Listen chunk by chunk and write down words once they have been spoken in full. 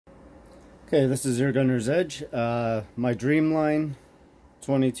Okay, this is Air Gunner's Edge, my Dreamline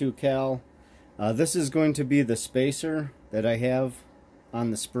 22 cal. This is going to be the spacer that I have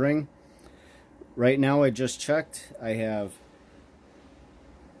on the spring. Right now I just checked, I have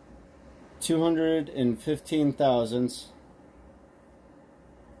 215 thousandths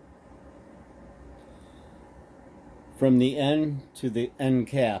from the end to the end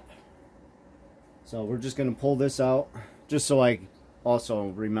cap. So we're just going to pull this out just so I also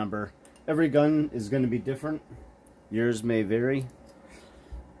remember. Every gun is going to be different. Yours may vary.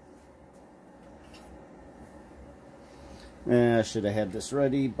 I should have had this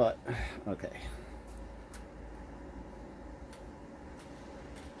ready, but okay.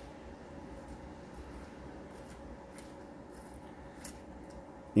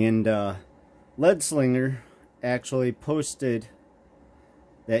 And Lead Slinger actually posted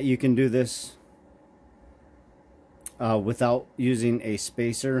that you can do this without using a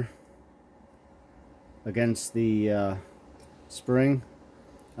spacer against the spring.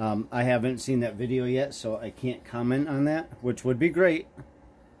 I haven't seen that video yet, so I can't comment on that, which would be great,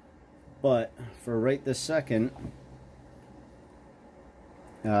 but for right this second,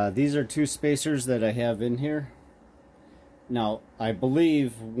 these are two spacers that I have in here. Now I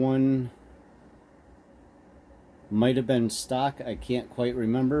believe one might have been stock, I can't quite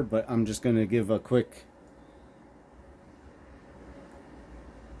remember, but I'm just going to give a quick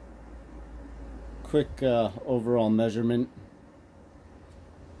overall measurement.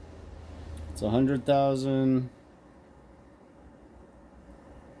 It's 100,000,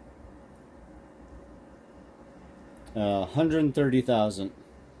 130,000,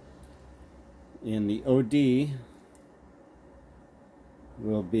 and the OD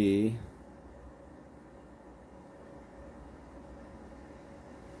will be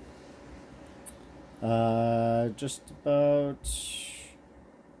just about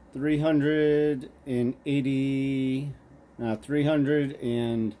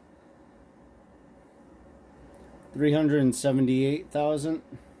 378,000,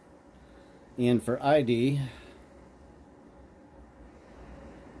 and for ID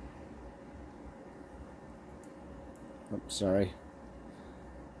sorry,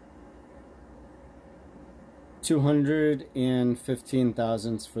 215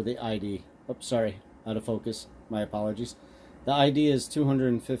 thousandths for the ID. Sorry, out of focus, my apologies. The ID is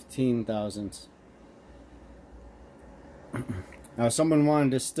 215 thousandths. Now someone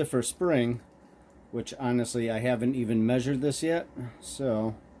wanted a stiffer spring, which honestly I haven't even measured this yet,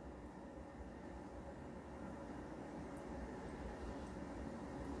 so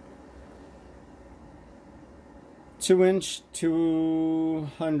 (2"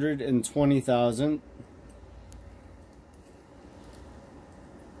 220,000.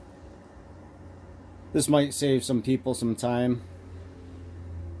 This might save some people some time.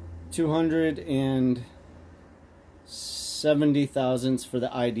 270 thousandths for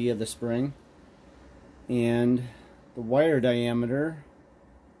the ID of the spring. And the wire diameter,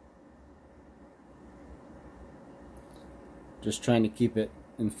 just trying to keep it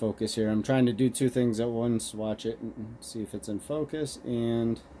in focus here. I'm trying to do two things at once. Watch it and see if it's in focus.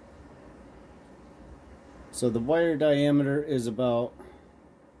 And so the wire diameter is about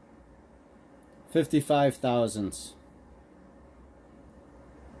 55 thousandths.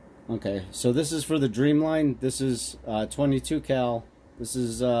 Okay, so this is for the Dreamline. This is 22 cal. This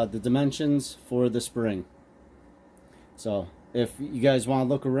is the dimensions for the spring. So if you guys want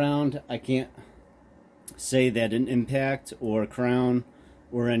to look around, I can't say that an impact or crown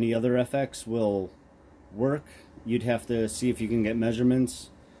or any other FX will work. You'd have to see if you can get measurements.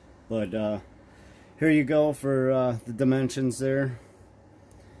 But here you go for the dimensions there.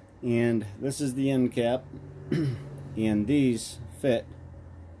 And this is the end cap. And these fit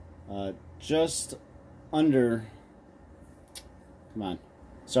just under... Come on.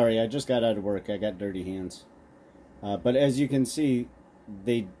 Sorry, I just got out of work. I got dirty hands. But as you can see,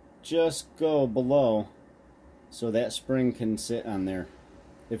 they just go below so that spring can sit on there.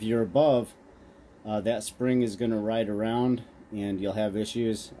 If you're above, that spring is going to ride around and you'll have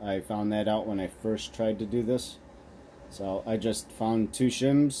issues. I found that out when I first tried to do this. So I just found two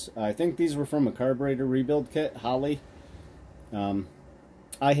shims. I think these were from a carburetor rebuild kit, Holly. I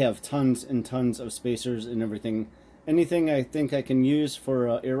have tons and tons of spacers and everything. Anything I think I can use for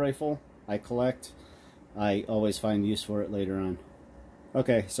an air rifle, I collect. I always find use for it later on.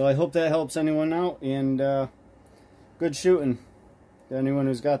 Okay, so I hope that helps anyone out, and good shooting to anyone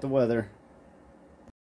who's got the weather.